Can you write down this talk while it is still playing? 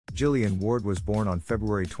Jillian Ward was born on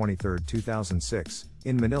February 23, 2006,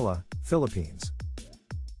 in Manila, Philippines.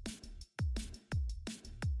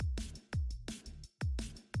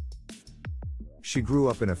 She grew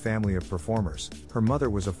up in a family of performers. Her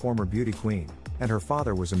mother was a former beauty queen, and her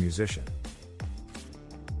father was a musician.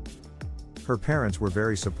 Her parents were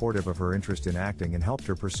very supportive of her interest in acting and helped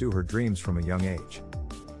her pursue her dreams from a young age.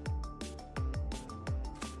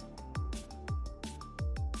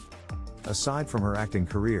 Aside from her acting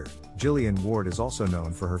career, Jillian Ward is also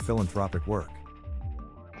known for her philanthropic work.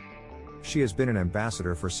 She has been an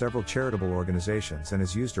ambassador for several charitable organizations and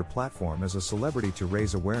has used her platform as a celebrity to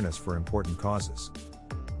raise awareness for important causes.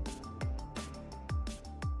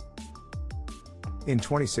 In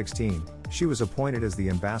 2016, she was appointed as the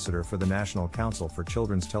ambassador for the National Council for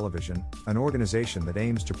Children's Television, an organization that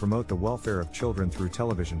aims to promote the welfare of children through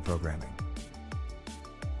television programming.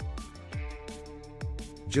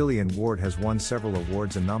 Jillian Ward has won several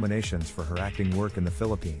awards and nominations for her acting work in the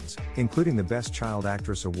Philippines, including the Best Child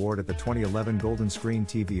Actress Award at the 2011 Golden Screen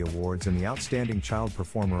TV Awards and the Outstanding Child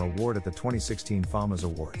Performer Award at the 2016 FAMAS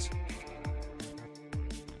Awards.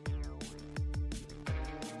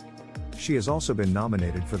 She has also been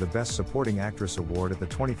nominated for the Best Supporting Actress Award at the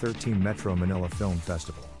 2013 Metro Manila Film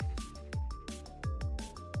Festival.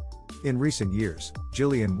 In recent years,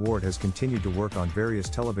 Jillian Ward has continued to work on various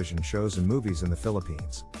television shows and movies in the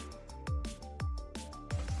Philippines.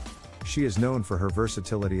 She is known for her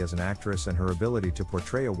versatility as an actress and her ability to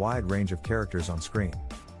portray a wide range of characters on screen.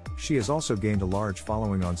 She has also gained a large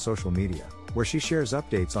following on social media, where she shares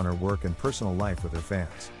updates on her work and personal life with her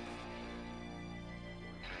fans.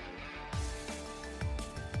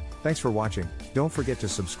 Thanks for watching. Don't forget to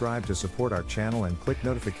subscribe to support our channel and click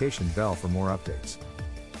notification bell for more updates.